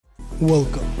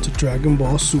Welcome to Dragon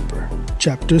Ball Super,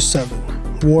 Chapter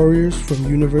 7, Warriors from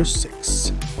Universe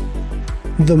 6.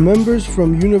 The members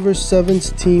from Universe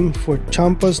 7's team for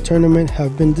Champa's tournament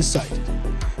have been decided.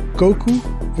 Goku,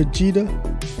 Vegeta,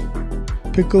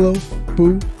 Piccolo,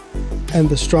 Buu, and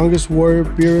the strongest warrior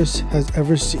Beerus has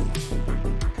ever seen.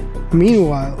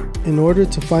 Meanwhile, in order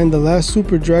to find the last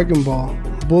Super Dragon Ball,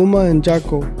 Bulma and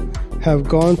Jaco have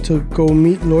gone to go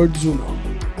meet Lord Zuno,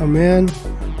 a man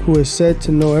who is said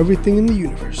to know everything in the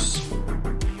universe.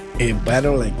 A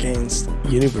battle against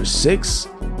Universe 6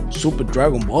 Super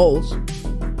Dragon Balls?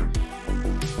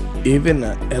 Even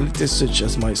an elitist such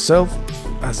as myself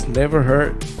has never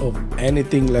heard of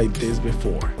anything like this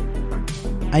before.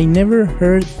 I never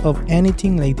heard of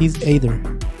anything like this either.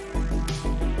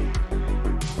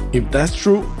 If that's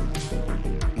true,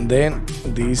 then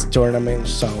this tournament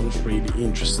sounds really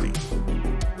interesting.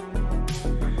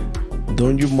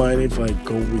 Don't you mind if I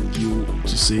go with you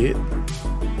to see it?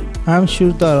 I'm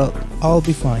sure that'll all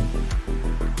be fine.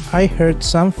 I heard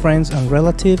some friends and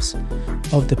relatives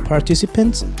of the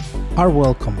participants are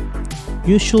welcome.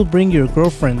 You should bring your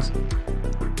girlfriends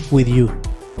with you.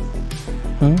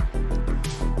 Huh?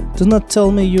 Do not tell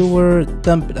me you were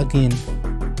dumped again.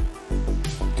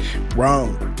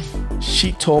 Wrong.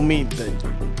 She told me that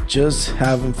just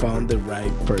haven't found the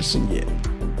right person yet.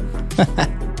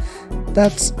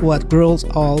 That's what girls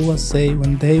always say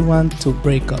when they want to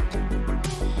break up.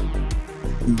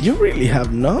 You really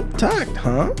have no tact,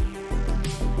 huh?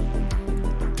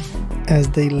 As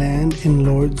they land in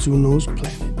Lord Zuno's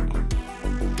planet.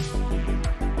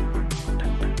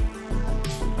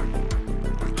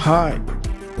 Hi.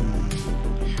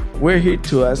 We're here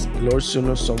to ask Lord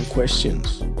Zuno some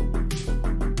questions.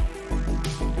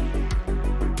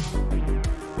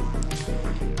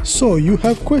 So you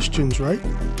have questions, right?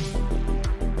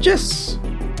 Yes.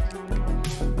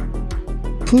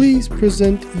 Please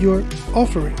present your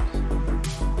offering.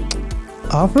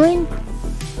 Offering?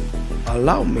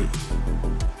 Allow me.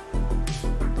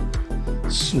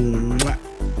 Mwah.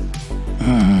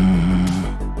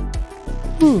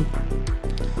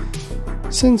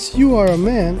 Since you are a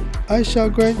man, I shall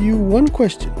grant you one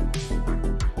question.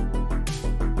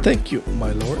 Thank you,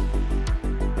 my lord.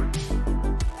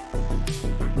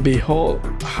 Behold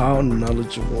how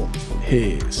knowledgeable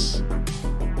he is.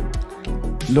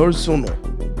 Lord Zuno,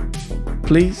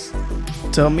 please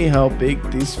tell me how big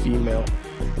this female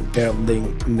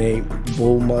earthling named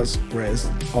Bulma's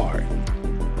breasts are.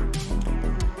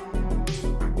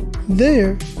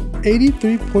 They're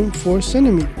 83.4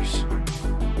 centimeters.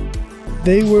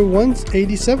 They were once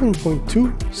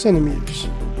 87.2 centimeters,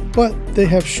 but they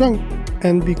have shrunk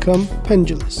and become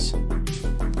pendulous.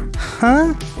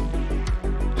 Huh?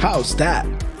 How's that?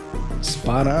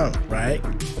 Spot on, right?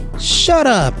 Shut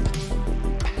up!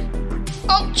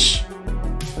 Ouch!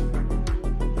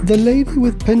 The lady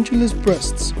with pendulous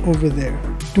breasts over there,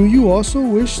 do you also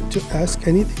wish to ask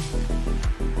anything?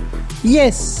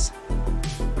 Yes!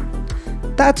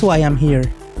 That's why I'm here.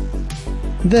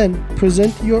 Then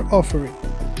present your offering.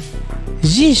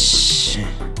 Yeesh!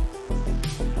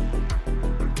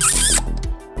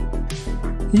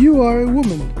 You are a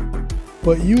woman,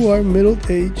 but you are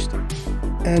middle-aged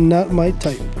and not my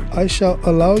type. I shall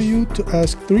allow you to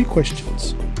ask 3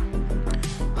 questions.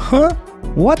 Huh?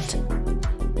 What?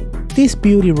 This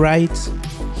beauty right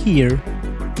here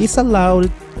is allowed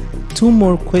 2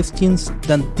 more questions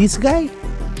than this guy?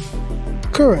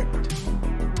 Correct.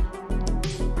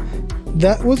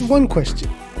 That was 1 question.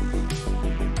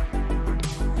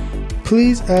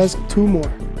 Please ask 2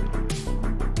 more.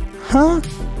 Huh?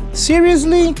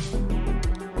 Seriously?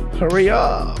 Hurry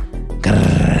up!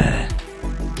 Grrr.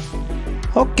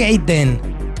 Okay then.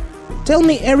 Tell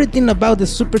me everything about the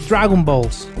Super Dragon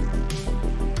Balls.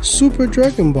 Super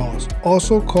Dragon Balls,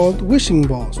 also called Wishing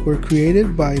Balls, were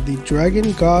created by the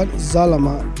dragon god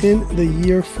Zalama in the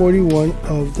year 41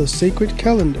 of the sacred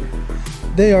calendar.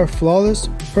 They are flawless,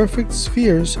 perfect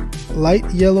spheres,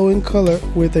 light yellow in color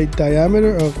with a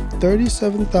diameter of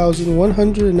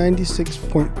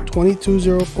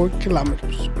 37,196.2204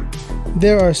 kilometers.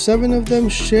 There are 7 of them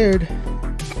shared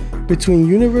between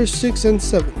Universe 6 and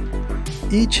 7.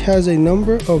 Each has a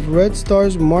number of red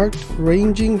stars marked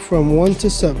ranging from 1 to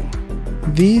 7.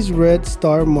 These red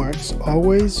star marks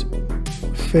always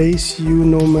face you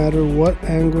no matter what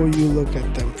angle you look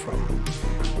at them from.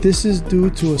 This is due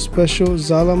to a special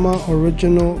Zalama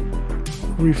original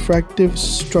refractive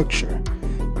structure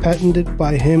patented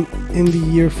by him in the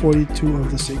year 42 of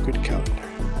the sacred calendar.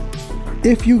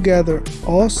 If you gather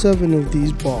all 7 of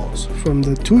these balls from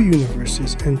the 2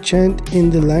 universes and chant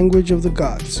in the language of the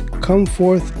gods, come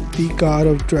forth the god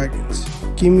of dragons,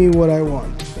 give me what I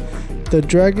want. the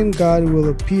dragon god will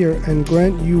appear and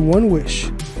grant you one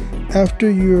wish. After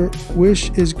your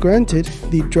wish is granted,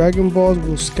 the Dragon Balls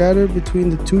will scatter between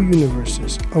the two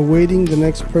universes, awaiting the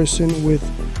next person with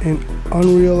an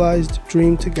unrealized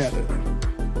dream to gather them.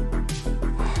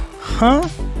 Huh?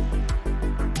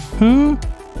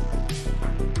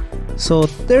 So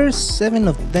there's 7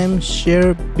 of them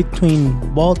shared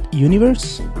between both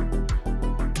universes?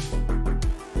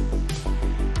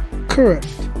 Correct.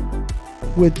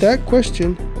 With that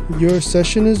question, your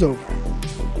session is over.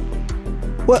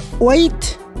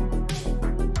 Wait!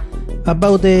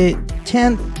 About the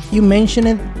chant you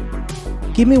mentioned,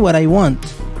 give me what I want.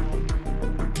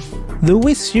 Do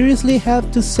we seriously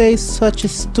have to say such a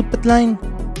stupid line?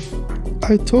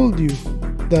 I told you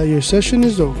that your session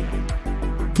is over.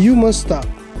 You must stop.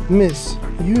 Miss,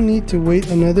 you need to wait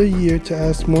another year to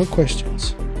ask more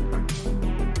questions.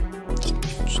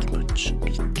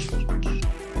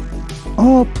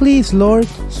 Oh, please, Lord,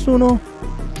 Suno,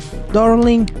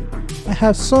 darling, I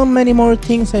have so many more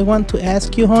things I want to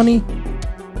ask you, honey.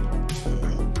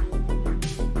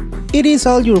 It is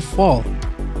all your fault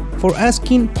for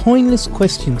asking pointless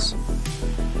questions.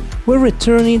 We're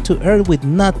returning to Earth with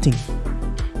nothing.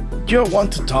 You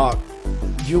want to talk.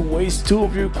 You waste 2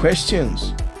 of your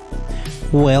questions.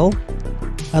 Well,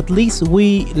 at least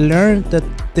we learned that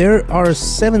there are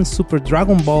 7 Super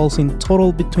Dragon Balls in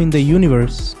total between the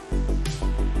universe.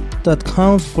 That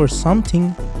counts for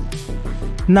something.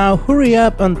 Now hurry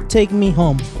up and take me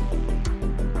home.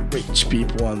 Rich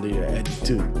people and their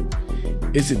attitude.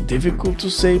 Is it difficult to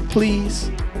say please,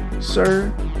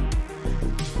 sir?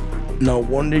 No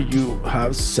wonder you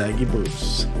have saggy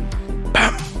boots.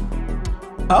 Bam!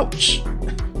 Ouch!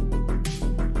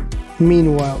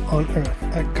 Meanwhile, on Earth,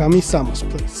 at Kami-sama's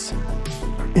place,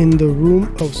 in the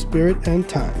room of spirit and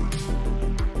time,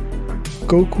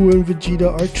 Goku and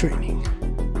Vegeta are training.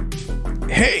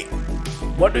 Hey!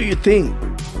 What do you think?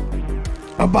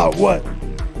 About what?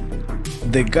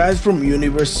 The guys from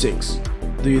Universe 6.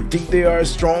 Do you think they are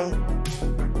strong?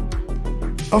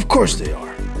 Of course they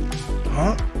are.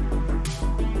 Huh?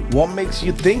 What makes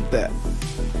you think that?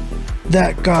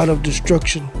 That god of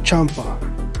destruction, Champa.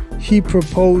 He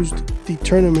proposed the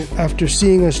tournament after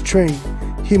seeing us train.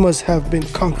 He must have been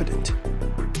confident.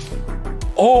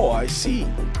 Oh, I see.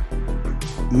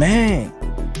 Man,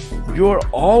 you're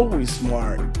always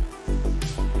smart.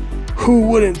 Who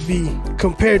wouldn't be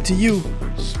compared to you?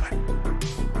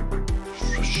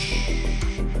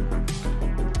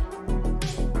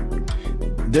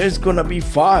 There's gonna be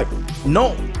 5,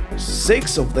 no,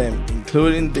 6 of them,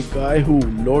 including the guy who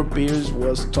Lord Beers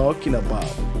was talking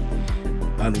about.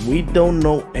 And we don't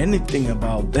know anything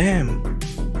about them.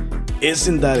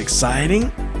 Isn't that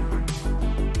exciting?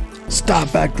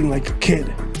 Stop acting like a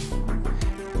kid.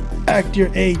 Act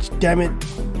your age, damn it.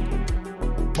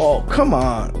 Oh, come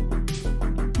on.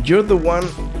 You're the one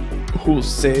who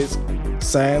says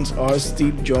Saiyans are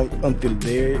still young until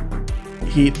they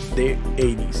hit their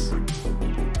 80s.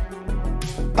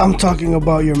 I'm talking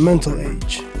about your mental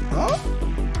age. Huh?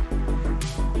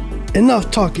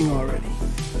 Enough talking already.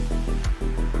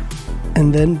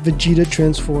 And then Vegeta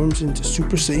transforms into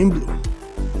Super Saiyan Blue.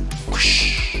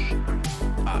 Whoosh.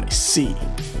 I see.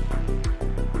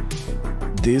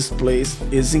 This place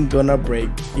isn't gonna break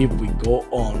if we go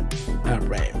on a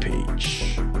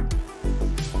rampage.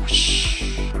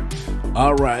 Whoosh.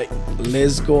 Alright,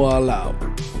 let's go all out.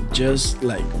 Just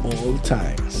like old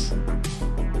times.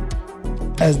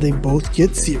 As they both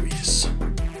get serious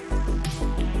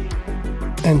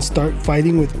and start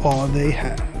fighting with all they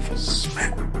have.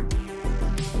 Smack.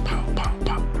 Pow, pow,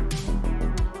 pow.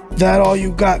 That all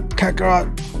you got, Kakarot?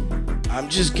 I'm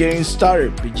just getting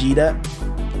started, Vegeta.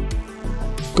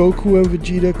 Goku and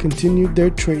Vegeta continued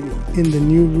their training in the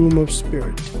new room of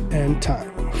spirit and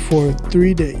time for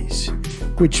 3 days,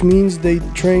 which means they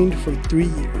trained for 3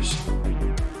 years.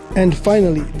 And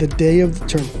finally, the day of the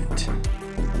tournament.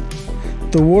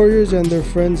 The warriors and their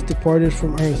friends departed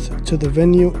from Earth to the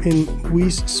venue in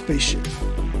Whis' spaceship.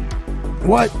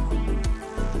 What?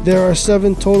 There are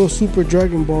 7 total Super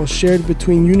Dragon Balls shared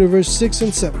between Universe 6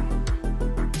 and 7.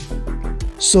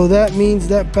 So that means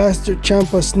that bastard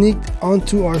Champa sneaked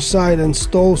onto our side and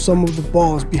stole some of the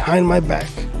balls behind my back.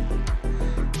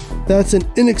 That's an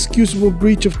inexcusable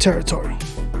breach of territory.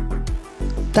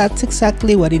 That's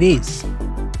exactly what it is.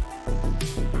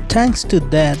 Thanks to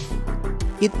that,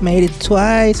 it made it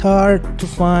twice hard to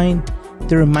find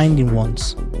the remaining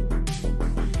ones.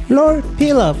 Lord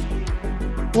Pilaf,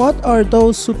 what are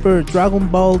those Super Dragon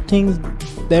Ball things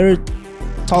they're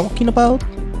talking about?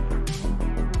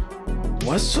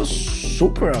 What's so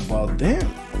super about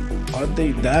them? Are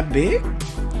they that big?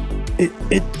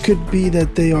 It could be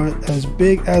that they are as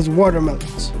big as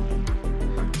watermelons.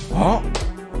 Huh?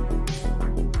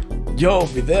 Yo,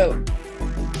 Videl,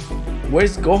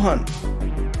 where's Gohan?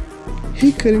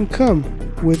 He couldn't come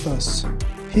with us.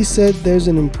 He said there's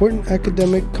an important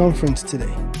academic conference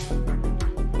today.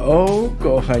 Oh,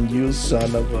 Gohan, you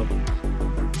son of a...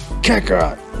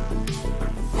 Kakarot!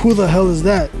 Who the hell is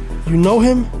that? You know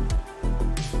him?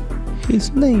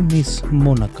 His name is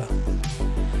Monaka.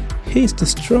 He's the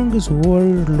strongest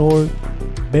warrior Lord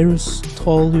Beerus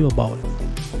told you about it.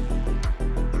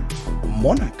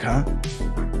 Monaka?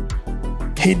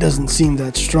 He doesn't seem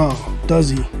that strong, does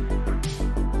he?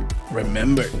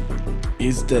 Remember,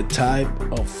 it's the type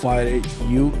of fighter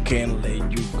you can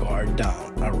let your guard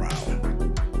down around.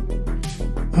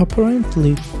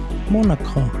 Apparently,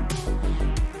 Monaka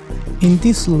in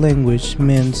this language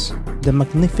means the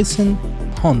magnificent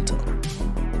hunter.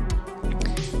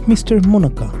 Mr.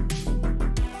 Monaka.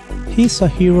 He's a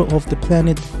hero of the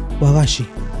planet Wagashi.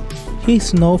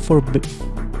 He's known for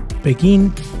being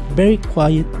very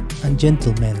quiet and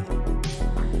gentlemanly.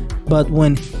 But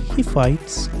when he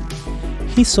fights,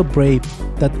 he's so brave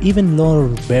that even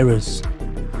Lord Beerus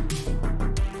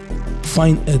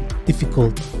find it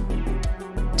difficult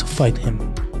to fight him.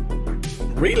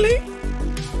 Really?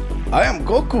 I am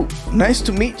Goku. Nice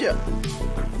to meet ya.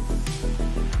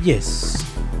 Yes,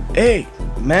 Hey,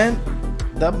 man,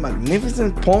 that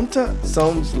magnificent Ponta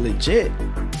sounds legit.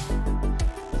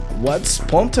 What's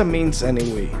Ponta means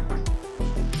anyway?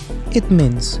 it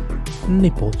means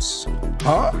nipples.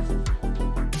 Huh?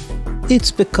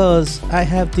 It's because I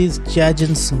have these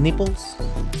giant's nipples.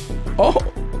 Oh,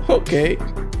 okay.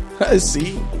 I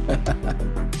see.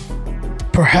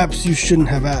 Perhaps you shouldn't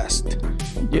have asked.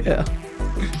 Yeah.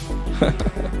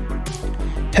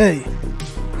 Hey,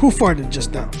 who farted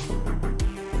just now?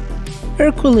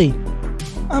 Hercule,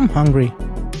 I'm hungry.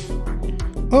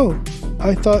 Oh,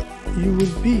 I thought you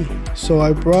would be, so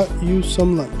I brought you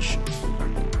some lunch.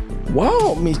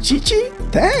 Wow, Miss Chichi,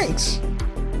 thanks.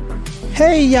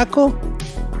 Hey, Yako.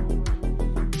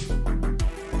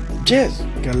 Yes,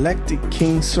 Galactic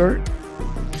King, sir.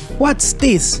 What's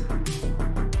this?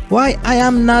 Why I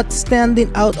am not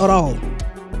standing out at all?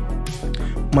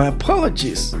 My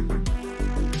apologies.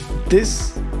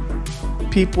 These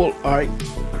people are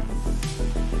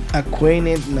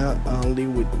acquainted not only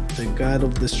with the God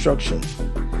of Destruction,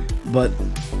 but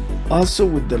also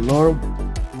with the Lord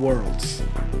of Worlds.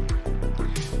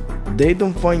 They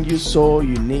don't find you so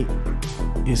unique,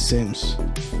 it seems.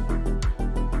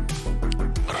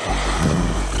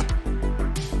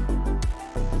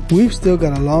 We've still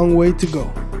got a long way to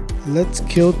go. Let's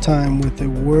kill time with a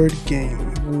word game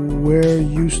where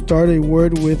you start a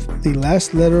word with the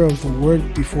last letter of the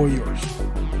word before yours.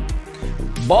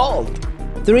 Bald,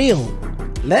 Thrill,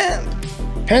 lamp,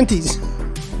 Panties,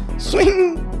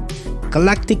 swing,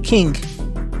 Galactic King,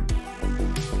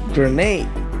 grenade,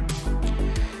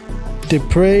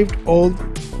 depraved old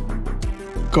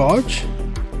gauge,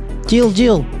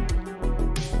 Jill.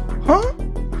 huh?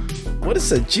 What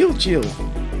is a Jill Jill?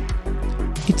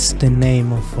 It's the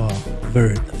name of a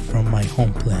bird from my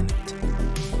home planet.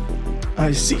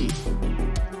 I see.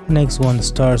 Next one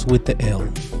starts with the L.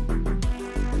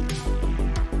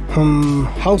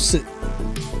 house it.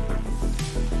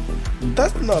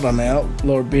 That's not an L,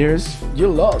 Lord Beers. You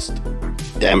lost.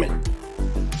 Damn it.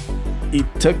 It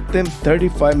took them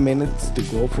 35 minutes to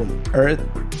go from Earth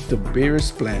to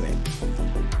Beerus planet.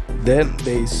 Then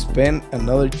they spent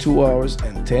another 2 hours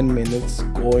and 10 minutes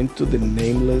going to the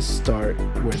nameless star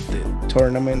where the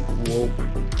tournament will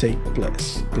take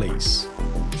place.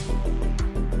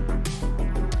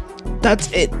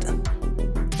 That's it.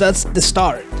 That's the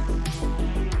start.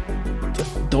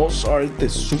 Those are the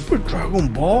Super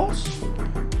Dragon Balls?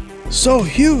 So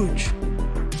huge.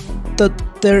 That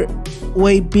they're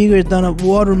way bigger than a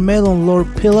watermelon, Lord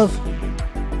Pilaf.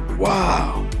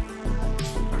 Wow.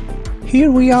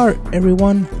 Here we are,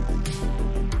 everyone.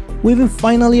 We've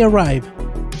finally arrived.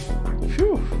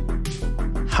 Phew.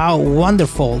 How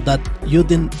wonderful that you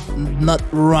did not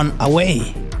run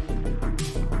away.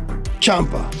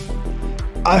 Champa,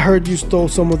 I heard you stole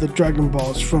some of the Dragon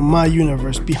Balls from my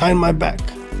universe behind my back.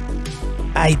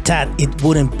 I thought it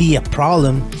wouldn't be a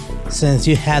problem since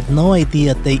you had no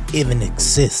idea they even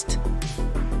exist.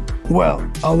 Well,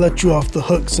 I'll let you off the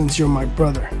hook since you're my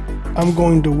brother. I'm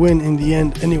going to win in the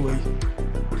end anyway.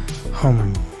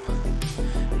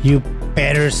 You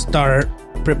better start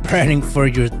preparing for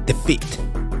your defeat.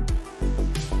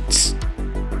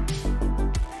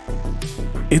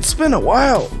 It's been a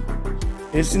while.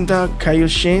 Isn't that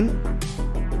Kaioshin?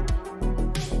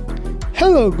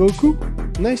 Hello, Goku.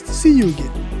 Nice to see you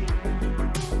again.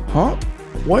 Huh?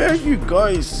 Why are you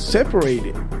guys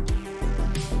separated?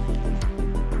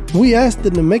 We asked the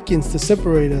Namekians to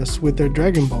separate us with their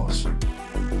Dragon Balls.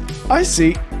 I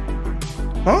see.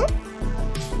 Huh?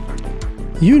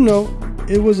 You know,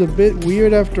 it was a bit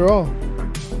weird after all.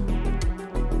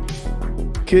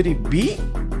 Could it be?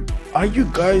 Are you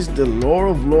guys the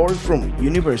Lord of Lords from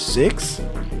Universe 6?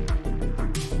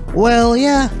 Well,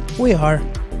 yeah, we are.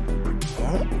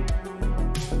 Huh?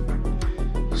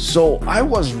 So I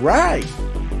was right.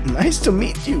 Nice to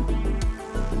meet you.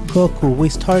 Goku, we're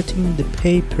starting the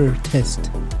paper test.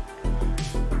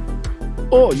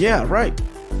 Oh, yeah, right.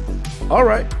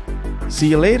 Alright. See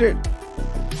you later.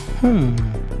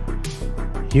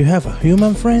 You have a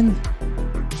human friend?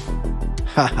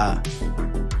 Haha.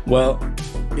 Well,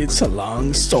 it's a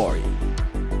long story.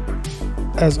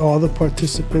 As all the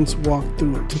participants walk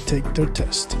through to take their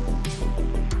test.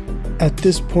 At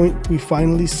this point, we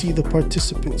finally see the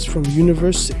participants from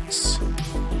Universe 6.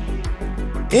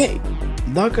 Hey,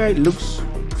 that guy looks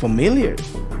familiar.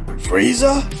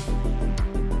 Frieza?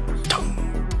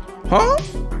 Huh?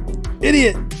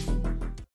 Idiot!